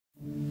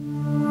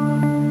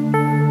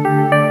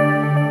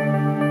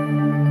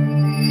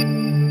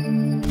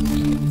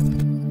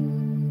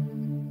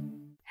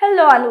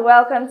and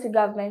welcome to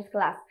government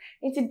class.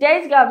 In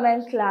today's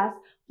government class,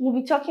 we'll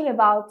be talking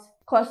about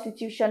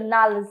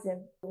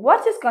constitutionalism.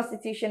 What is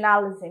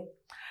constitutionalism?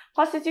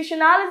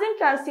 Constitutionalism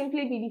can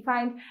simply be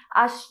defined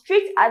as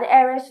strict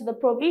adherence to the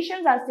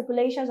provisions and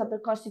stipulations of the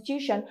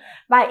Constitution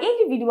by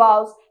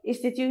individuals,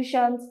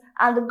 institutions,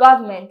 and the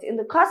government in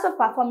the course of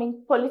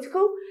performing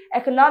political,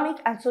 economic,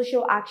 and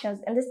social actions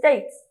in the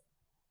states.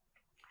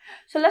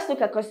 So let's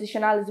look at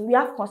constitutionalism. We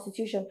have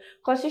constitution.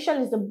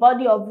 Constitution is the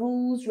body of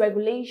rules,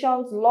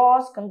 regulations,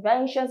 laws,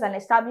 conventions, and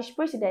established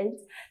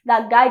precedents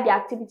that guide the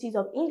activities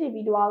of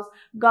individuals,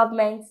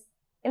 governments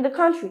in the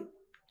country.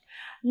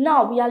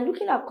 Now, we are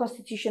looking at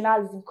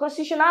constitutionalism.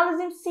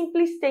 Constitutionalism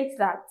simply states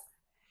that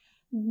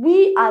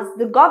we as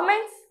the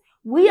government,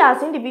 we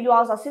as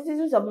individuals, as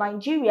citizens of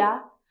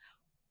Nigeria,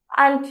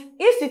 and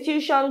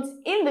institutions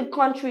in the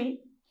country,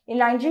 in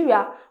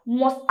Nigeria,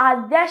 must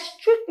adhere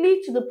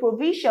strictly to the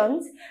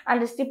provisions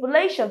and the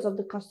stipulations of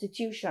the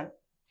Constitution.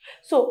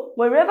 So,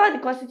 wherever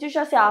the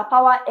Constitution says our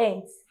power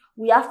ends,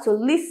 we have to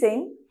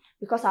listen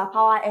because our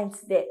power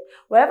ends there.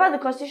 Wherever the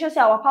Constitution says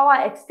our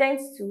power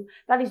extends to,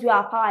 that is where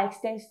our power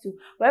extends to.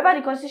 Wherever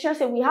the Constitution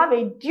says we have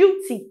a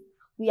duty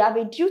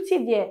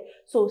there.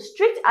 So,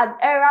 strict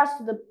adherence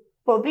to the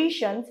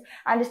provisions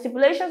and the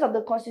stipulations of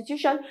the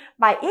Constitution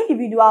by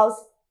individuals,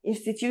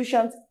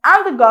 institutions,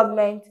 and the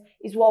government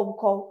is what we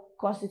call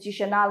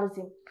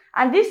constitutionalism.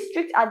 And this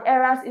strict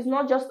adherence is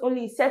not just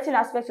only in certain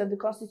aspects of the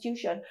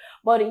Constitution,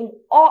 but in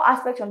all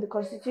aspects of the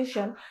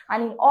Constitution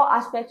and in all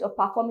aspects of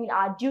performing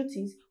our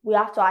duties, we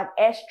have to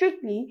adhere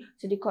strictly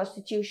to the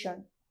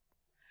Constitution.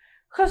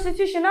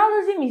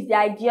 Constitutionalism is the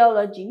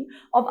ideology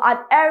of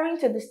adhering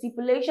to the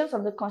stipulations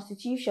of the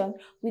Constitution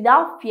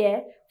without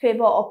fear,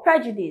 favor, or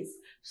prejudice.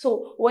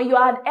 So when you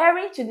are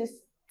adhering to the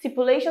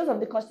stipulations of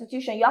the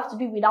Constitution, you have to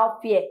do it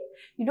without fear.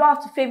 You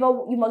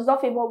must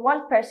not favor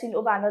one person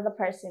over another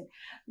person.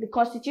 The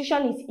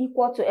Constitution is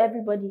equal to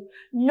everybody.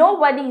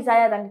 Nobody is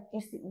higher than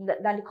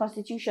the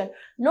Constitution.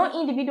 No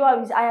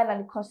individual is higher than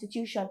the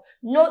Constitution.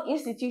 No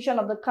institution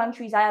of the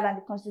country is higher than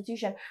the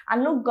Constitution.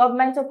 And no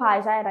governmental power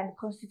is higher than the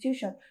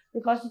Constitution.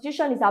 The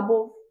Constitution is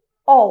above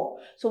all.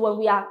 So when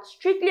we are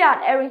strictly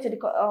adhering to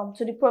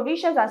the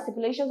provisions and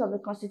stipulations of the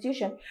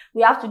Constitution,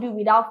 we have to do it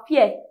without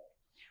fear.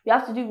 We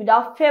have to do it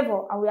without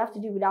favor, and we have to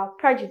do it without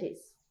prejudice.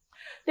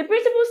 The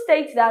principle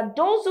states that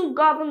those who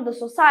govern the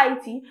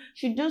society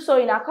should do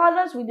so in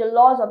accordance with the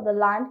laws of the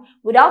land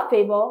without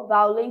favor,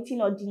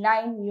 violating or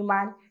denying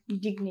human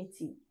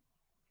dignity.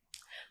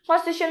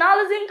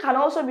 Constitutionalism can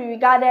also be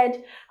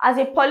regarded as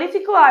a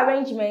political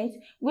arrangement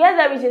where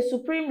there is a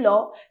supreme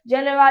law,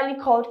 generally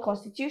called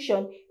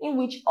constitution, in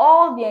which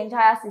all the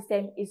entire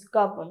system is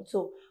governed.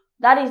 So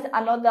that is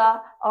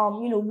another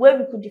way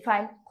we could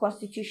define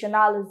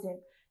constitutionalism.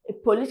 A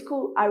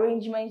political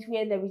arrangement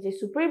where there is a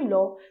supreme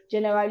law,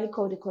 generally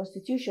called the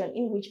Constitution,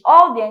 in which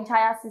all the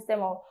entire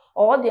system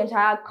or the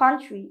entire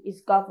country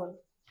is governed.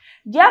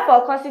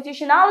 Therefore,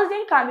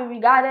 constitutionalism can be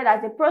regarded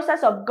as a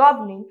process of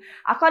governing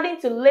according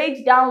to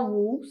laid down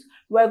rules,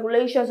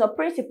 regulations, or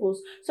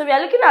principles. So we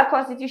are looking at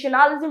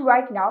constitutionalism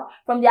right now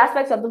from the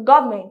aspects of the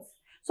government.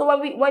 So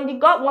when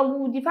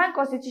we define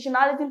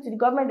constitutionalism to the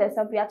government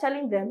themselves, we are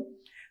telling them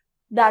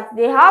that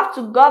they have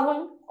to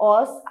govern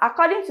us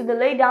according to the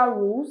laid down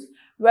rules,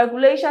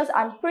 regulations,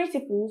 and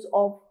principles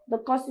of the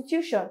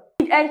Constitution.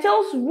 It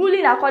entails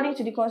ruling according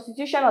to the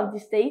Constitution of the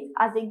state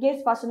as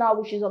against personal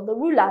wishes of the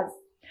rulers.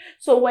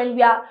 So when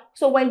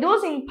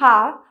those in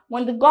power,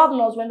 when the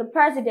governors, when the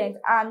president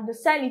and the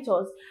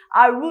senators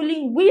are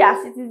ruling, we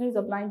as citizens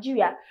of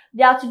Nigeria,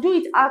 they are to do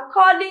it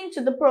according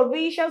to the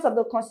provisions of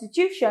the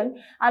Constitution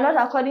and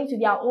not according to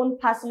their own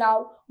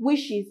personal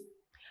wishes.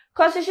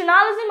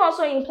 Constitutionalism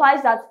also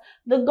implies that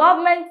the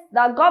government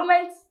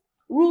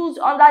rules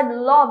under the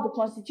law of the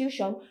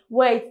Constitution,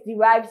 where it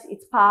derives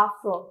its power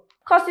from.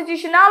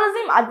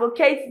 Constitutionalism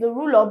advocates the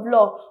rule of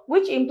law,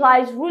 which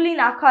implies ruling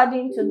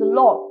according to the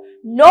law.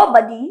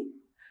 Nobody,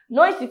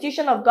 no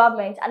institution of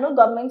government, and no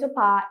governmental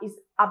power is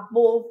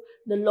above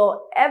the law.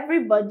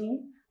 Everybody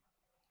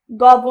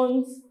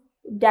governs,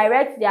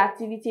 directs their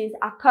activities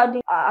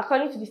according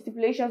to the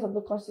stipulations of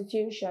the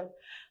Constitution.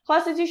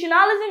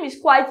 Constitutionalism is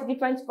quite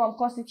different from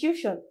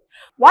constitution.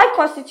 While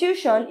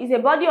constitution is a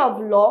body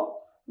of law,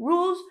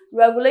 rules,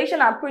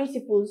 regulation, and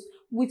principles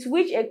with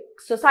which a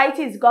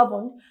society is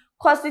governed,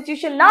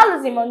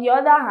 constitutionalism, on the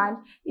other hand,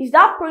 is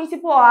that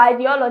principle or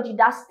ideology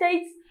that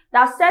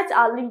sets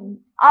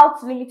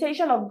out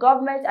limitation of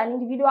government and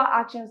individual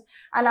actions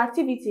and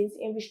activities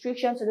in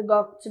restriction to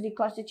the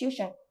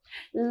Constitution.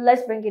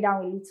 Let's bring it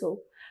down a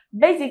little.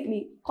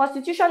 Basically,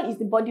 Constitution is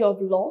the body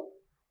of law.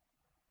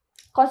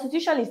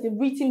 Constitution is the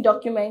written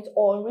document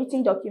or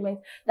unwritten document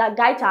that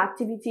guides our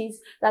activities,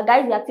 that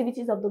guides the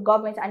activities of the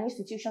government and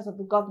institutions of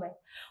the government.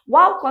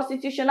 While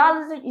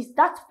constitutionalism is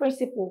that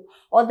principle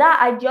or that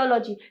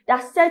ideology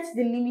that sets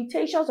the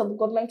limitations of the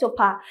governmental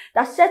power,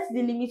 that sets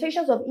the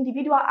limitations of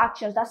individual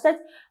actions, that sets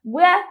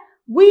where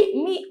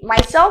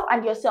myself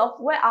and yourself,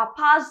 where our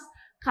powers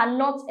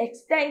cannot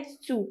extend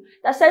to,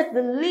 that sets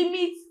the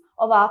limits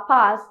of our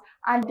powers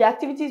and the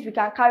activities we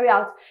can carry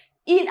out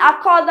in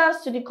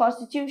accordance to the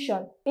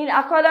Constitution. It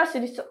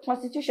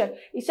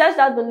says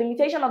that the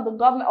limitation of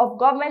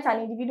government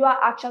and individual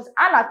actions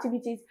and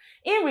activities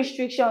in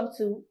restriction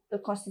to the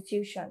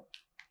Constitution.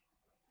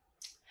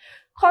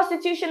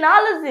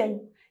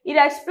 Constitutionalism. It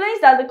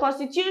explains that the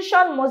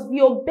Constitution must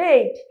be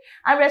obeyed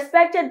and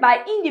respected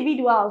by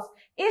individuals,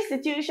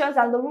 institutions,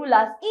 and the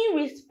rulers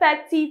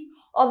irrespective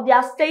of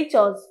their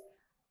status.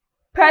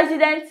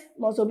 Presidents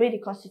must obey the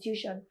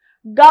Constitution.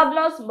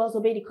 Governors must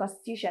obey the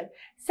Constitution.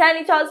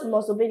 Senators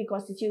must obey the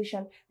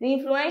Constitution. The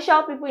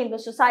influential people in the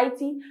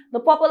society, the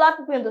popular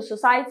people in the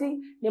society,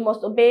 they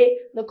must obey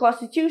the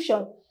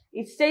Constitution.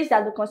 It states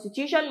that the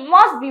Constitution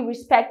must be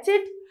respected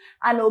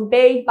and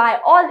obeyed by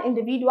all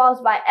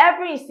individuals, by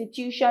every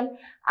institution,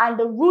 and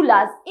the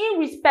rulers,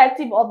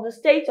 irrespective of the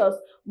status.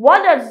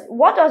 What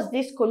does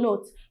this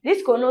connote?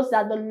 This connotes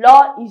that the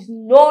law is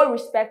no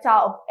respecter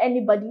of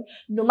anybody,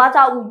 no matter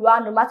who you are,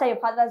 no matter your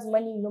father's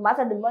money, no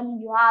matter the money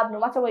you have, no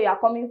matter where you are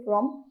coming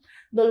from.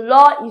 The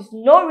law is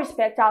no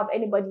respecter of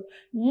anybody.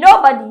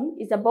 Nobody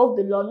is above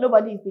the law.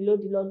 Nobody is below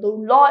the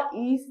law.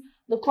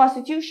 The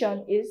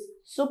Constitution is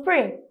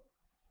supreme.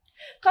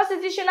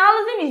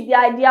 Constitutionalism is the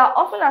idea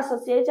often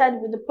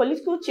associated with the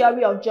political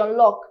theory of John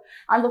Locke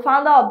and the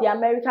founder of the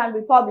American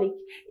Republic.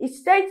 It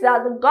states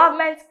that the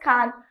government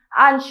can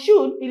and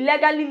should be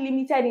legally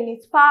limited in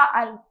its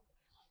power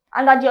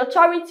and that the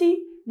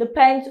authority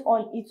depends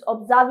on its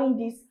observing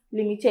these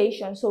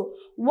limitations. So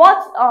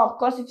what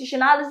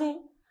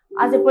constitutionalism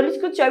as a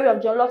political theory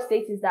of John Locke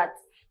states is that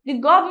the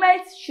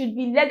government should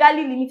be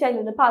legally limited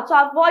in the power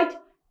to avoid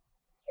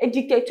a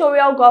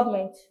dictatorial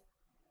government.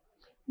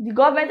 The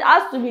government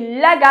has to be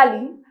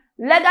legally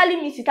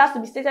means it has to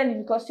be stated in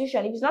the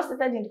Constitution. If it's not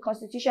stated in the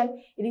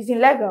Constitution, it is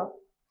illegal.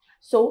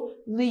 So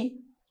the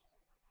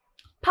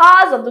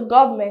powers of the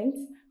government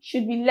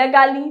should be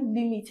legally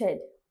limited.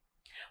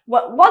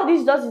 What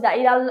this does is that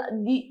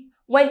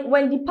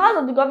when the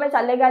powers of the government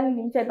are legally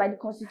limited by the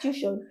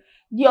Constitution,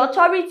 the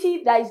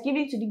authority that is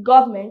given to the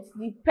government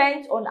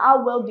depends on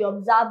how well they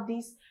observe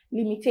these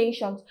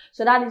limitations.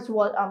 So that is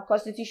what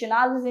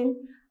constitutionalism,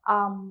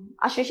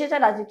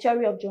 associated as the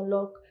theory of John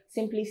Locke,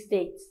 simply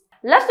states.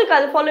 Let's look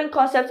at the following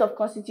concepts of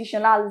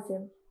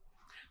constitutionalism.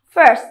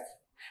 First,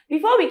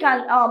 before we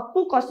can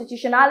put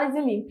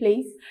constitutionalism in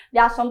place,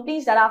 there are some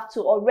things that have to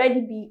already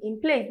be in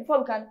place before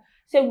we can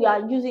say we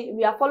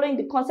are following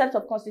the concept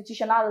of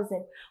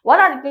constitutionalism.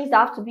 What are the things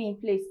that have to be in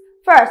place?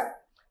 First,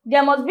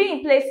 there must be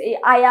in place a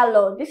higher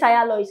law. This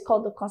higher law is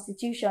called the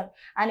Constitution,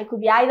 and it could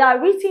be either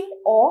written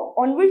or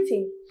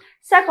unwritten.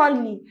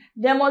 Secondly,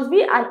 there must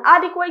be an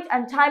adequate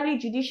and timely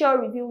judicial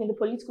review in the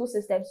political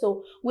system.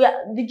 So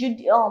the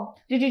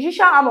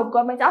judicial arm of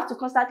government have to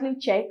constantly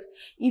check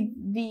if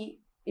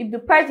the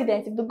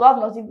president, if the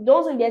governors, if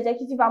those in the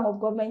executive arm of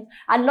government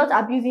are not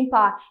abusing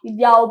power, if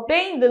they are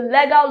obeying the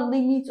legal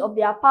limits of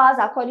their powers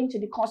according to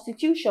the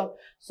Constitution.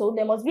 So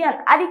there must be an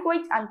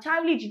adequate and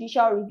timely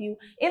judicial review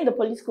in the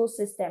political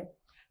system.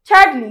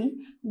 Thirdly,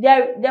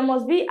 there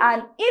must be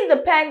an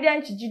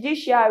independent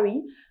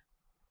judiciary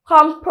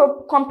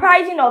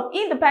comprising of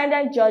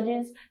independent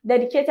judges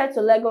dedicated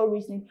to legal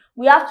reasoning.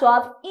 We have to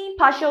have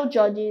impartial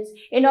judges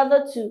in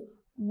order to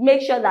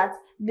make sure that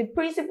the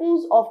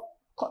principles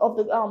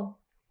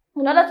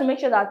in order to make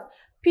sure that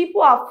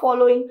people are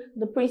following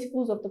the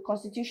principles of the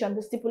Constitution,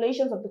 the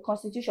stipulations of the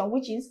Constitution,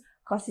 which is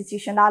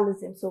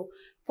constitutionalism. So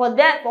for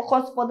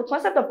the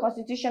concept of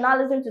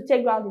constitutionalism to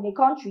take ground in a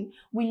country,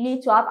 we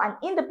need to have an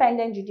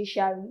independent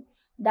judiciary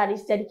that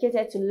is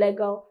dedicated to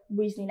legal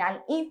reasoning,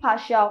 an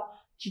impartial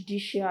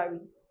judiciary.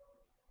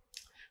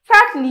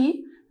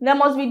 Thirdly, there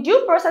must be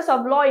due process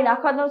of law in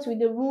accordance with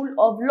the rule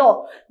of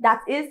law.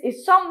 That is,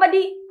 if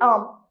somebody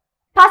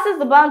passes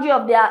the boundary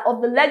of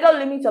the legal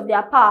limits of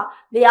their power,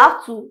 they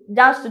have to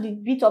dance to the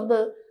beat of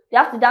the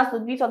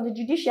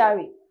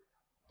judiciary.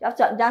 They have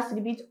to dance to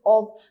the beat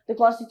of the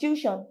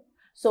Constitution.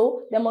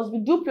 So there must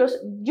be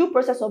due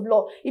process of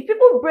law. If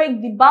people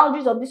break the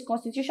boundaries of this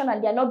Constitution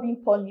and they are not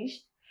being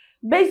punished,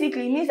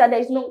 basically it means that there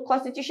is no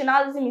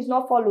constitutionalism is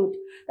not followed.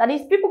 That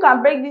is, people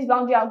can break this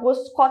boundary and go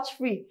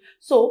scot-free.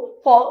 So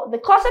for the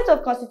concept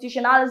of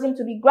constitutionalism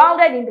to be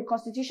grounded in the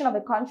Constitution of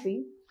a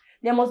country,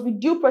 there must be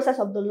due process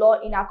of the law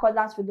in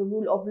accordance with the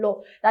rule of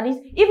law. That is,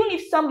 even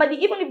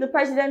if the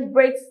president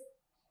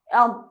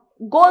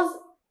goes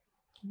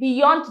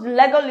beyond the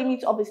legal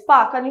limits of his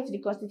power according to the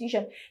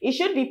Constitution, it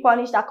should be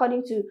punished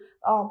according to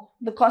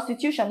the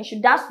Constitution. It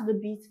should dance to the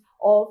beat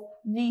of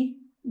the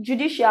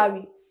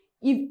judiciary.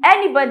 If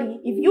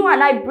you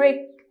and I break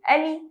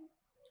any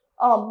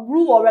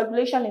rule or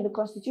regulation in the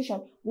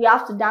Constitution, we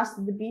have to dance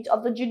to the beat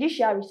of the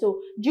judiciary.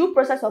 So due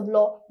process of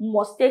law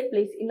must take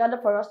place in order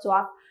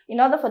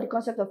for the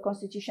concept of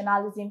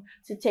constitutionalism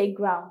to take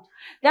ground.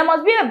 There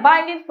must be a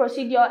binding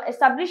procedure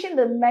establishing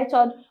the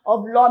method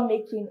of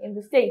lawmaking in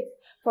the state.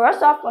 For us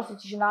to have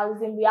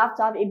constitutionalism, we have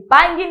to have a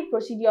binding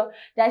procedure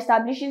that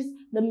establishes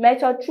the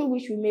method through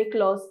which we make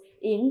laws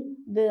in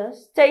the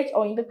state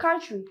or in the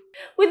country.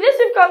 With this,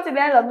 we've come to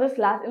the end of this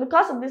class. In the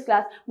course of this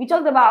class, we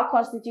talked about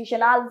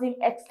constitutionalism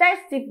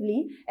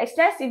extensively,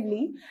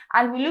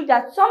 and we looked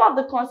at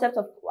the concept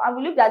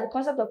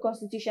of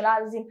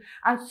constitutionalism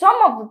and some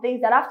of the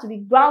things that have to be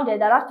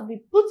grounded, that have to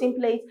be put in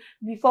place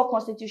before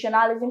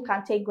constitutionalism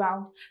can take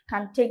ground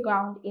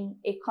in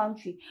a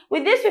country.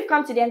 With this, we've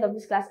come to the end of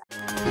this class.